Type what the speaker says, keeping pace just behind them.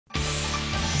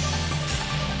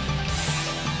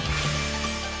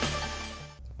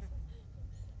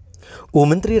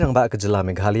Myntri Rangbah Kejela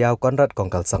Meghalaya Konrad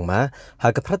Kongkal Sangma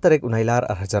Hakapratarik Unailar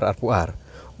Arhajar Arpuar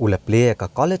Ula Plie ka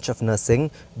College of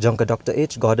Nursing jong ka Dr.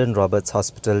 H. Gordon Roberts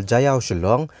Hospital Jayau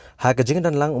Shillong Hakajing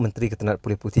dan lang Myntri Ketenat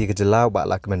Pulih Putih Kejela Ba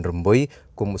Lakmen Rumbui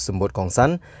kum sembut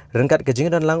kongsan rengkat kajing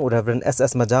dan lang Reverend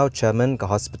S.S. Majau Chairman ka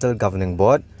Hospital Governing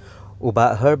Board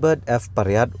Uba Herbert F.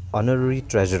 Pariat Honorary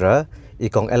Treasurer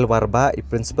Ikong L. Warba I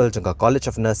Principal jong ka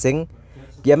College of Nursing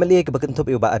Piamali ke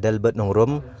Bakentup Uba Adelbert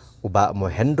Nongrum Uba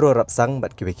Mohendro Rapsang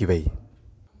bat kiwe-kiwe.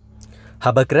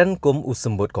 Habakren kum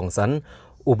usembut kongsan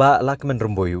Uba Lakmen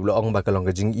Rumbui Uloong bakalong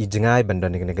kajing I jengai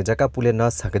bandan dengan kejaka pulen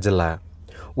nos hakajela.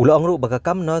 Uloong ru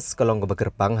bakakam nos kalong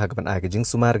kebakerpang hakapan ai kajing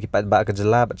sumar kipat ba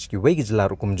kajela bat kiwe kajela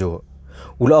rukumjo.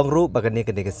 Uloong ru bakani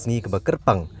kene kesni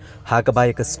kebakerpang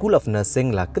hakabay ke School of Nursing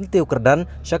la kentiu kerdan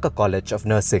syaka College of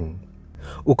Nursing.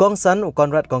 Ukong san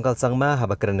Konrad Kongkal Sangma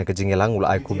habakran na kajingelang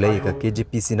ulay kublay ka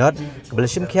KGP Sinod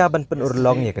kebalashim kiaban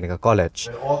penurlong ya ka college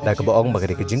da kabaong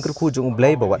bagani kajing kerku jung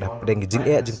ublay bawat hapdeng kajing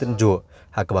jing tenjo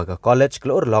hakabaga college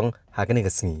kala urlong hakani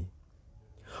kasngi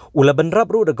ula benrap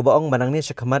ru da kabaong manangni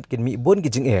syakhamat kin mi bon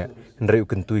kajing hendrai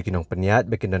ukentui kinong peniat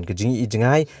bakin dan kajing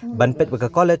jengai banpet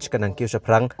baga college kanang kiu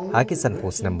syaprang haki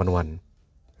sanpos number 1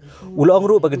 Uloong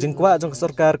ru baga jengkwa jong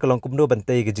kesorkar kalong kumdo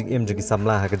bantai ke jing im jogi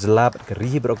samla ha kejelap ke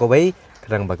rihi berokawai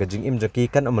kadang baga jing im jogi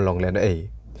kan amelong lena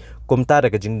kumta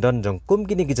da ke jing don jong kum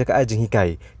gini gejaka ajing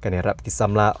hikai kan harap ki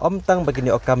samla om tang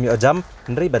bagini okam yo jam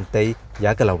nri bantai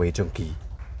ya kalawai jongki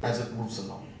as it moves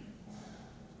along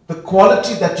the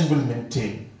quality that you will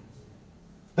maintain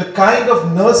the kind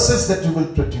of nurses that you will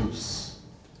produce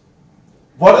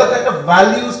what are the kind of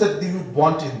values that you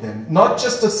want in them not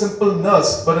just a simple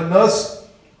nurse but a nurse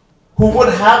who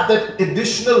would have that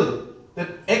additional, that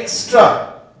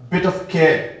extra bit of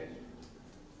care,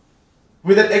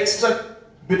 with that extra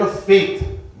bit of faith,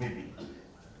 maybe.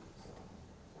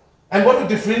 And what will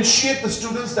differentiate the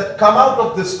students that come out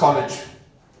of this college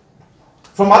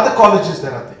from other colleges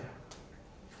that are there.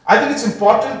 I think it's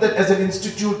important that as an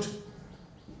institute,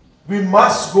 we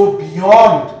must go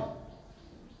beyond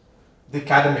the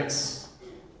academics.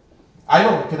 I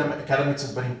know academics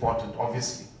is very important,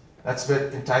 obviously. That's where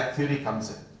entire theory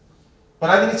comes in. But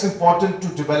I think it's important to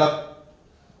develop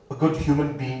a good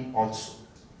human being also.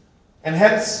 And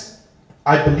hence,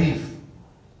 I believe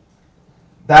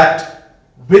that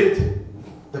with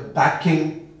the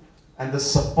backing and the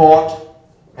support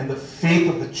and the faith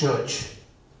of the church,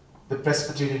 the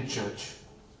Presbyterian Church,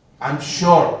 I'm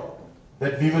sure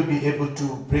that we will be able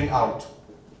to bring out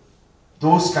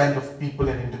those kind of people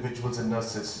and individuals and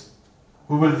nurses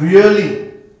who will really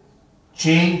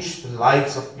change the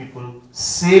lives of people,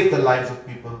 save the lives of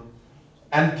people,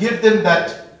 and give them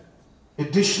that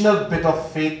additional bit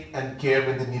of faith and care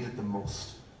when they need it the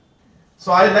most.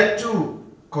 So I'd like to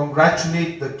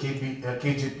congratulate the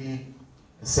KJP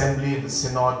Assembly and the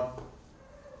Synod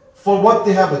for what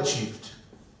they have achieved.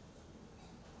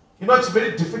 You know, it's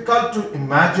very difficult to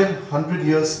imagine 100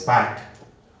 years back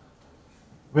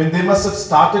when they must have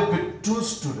started with 2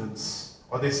 students,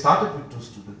 or they started with 2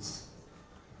 students.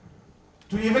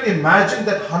 To even imagine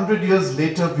that 100 years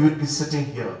later we would be sitting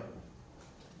here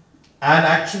and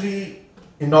actually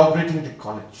inaugurating the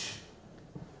college.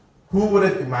 Who would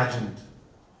have imagined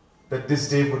that this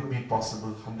day would be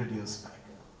possible 100 years back?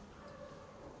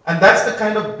 And that's the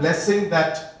kind of blessing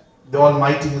that the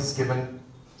Almighty has given.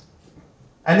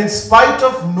 And in spite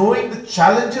of knowing the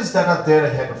challenges that are there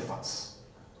ahead of us,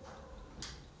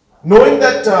 knowing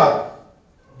that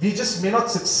we just may not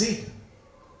succeed,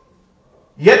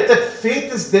 yet that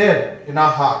faith is there in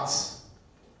our hearts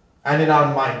and in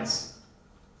our minds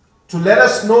to let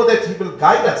us know that He will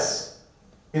guide us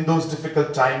in those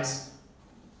difficult times.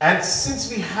 And since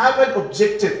we have an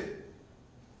objective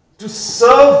to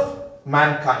serve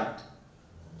mankind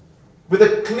with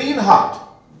a clean heart,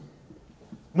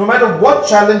 no matter what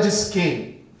challenges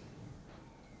came,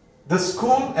 the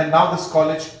school and now this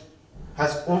college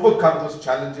has overcome those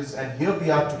challenges, and here we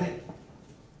are today.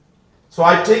 So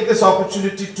I take this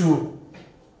opportunity to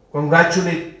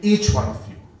congratulate each one of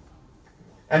you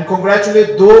and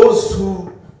congratulate those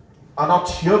who are not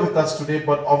here with us today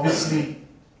but obviously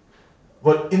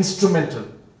were instrumental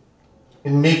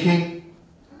in making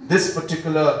this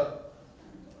particular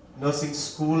nursing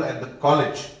school and the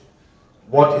college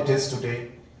what it is today.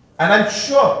 And I'm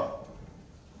sure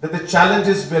that the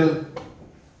challenges will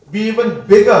be even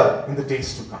bigger in the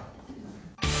days to come.